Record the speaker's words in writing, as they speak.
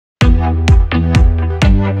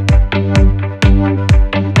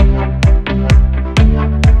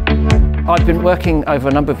I've been working over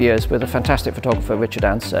a number of years with a fantastic photographer, Richard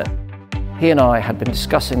Ansett. He and I had been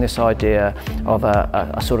discussing this idea of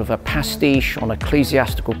a sort of a pastiche on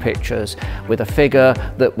ecclesiastical pictures with a figure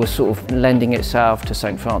that was sort of lending itself to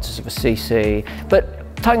St. Francis of Assisi,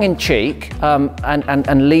 but tongue-in-cheek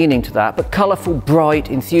and leaning to that, but colourful, bright,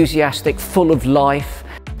 enthusiastic, full of life.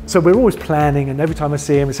 So we're always planning, and every time I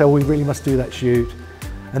see him, we say, oh, we really must do that shoot.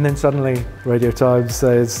 And then suddenly Radio Times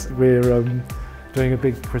says, we're doing a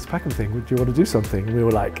big Chris Packham thing, do you want to do something? And we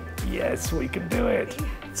were like, yes, we can do it.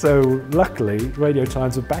 So luckily, Radio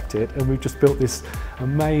Times have backed it, and we've just built this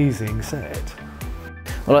amazing set.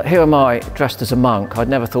 Well, here am I, dressed as a monk. I'd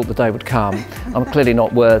never thought the day would come. I'm clearly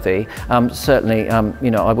not worthy. Certainly,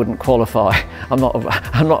 you know, I wouldn't qualify. I'm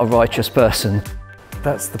not a righteous person.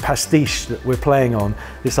 That's the pastiche that we're playing on,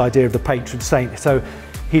 this idea of the patron saint. So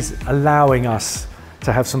he's allowing us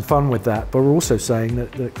to have some fun with that, but we're also saying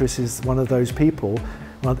that Chris is one of those people.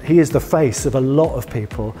 Well, he is the face of a lot of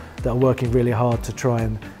people that are working really hard to try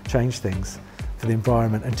and change things for the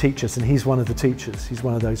environment and teach us, and he's one of the teachers. He's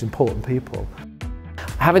one of those important people.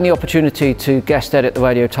 Having the opportunity to guest edit the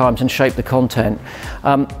Radio Times and shape the content,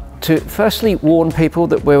 to firstly warn people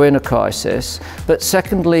that we're in a crisis, but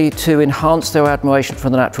secondly to enhance their admiration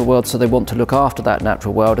for the natural world so they want to look after that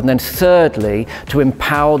natural world, and then thirdly to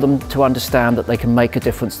empower them to understand that they can make a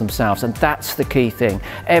difference themselves. And that's the key thing.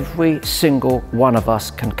 Every single one of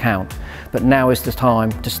us can count, but now is the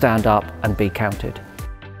time to stand up and be counted.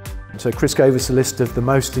 So Chris gave us a list of the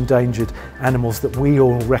most endangered animals that we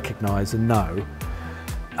all recognise and know,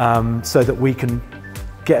 so that we can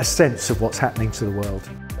get a sense of what's happening to the world.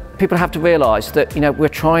 People have to realise that, you know, we're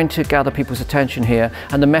trying to gather people's attention here,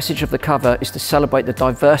 and the message of the cover is to celebrate the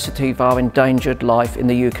diversity of our endangered life in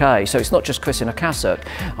the UK. So it's not just Chris in a cassock.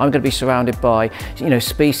 I'm going to be surrounded by, you know,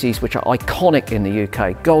 species which are iconic in the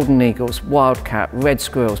UK: golden eagles, wildcat, red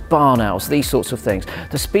squirrels, barn owls, these sorts of things.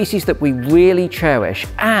 The species that we really cherish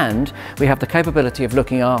and we have the capability of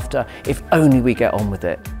looking after if only we get on with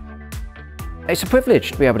it. It's a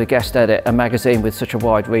privilege to be able to guest edit a magazine with such a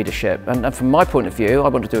wide readership, and from my point of view I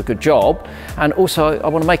want to do a good job, and also I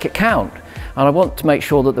want to make it count, and I want to make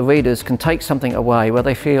sure that the readers can take something away where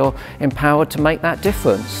they feel empowered to make that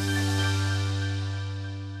difference.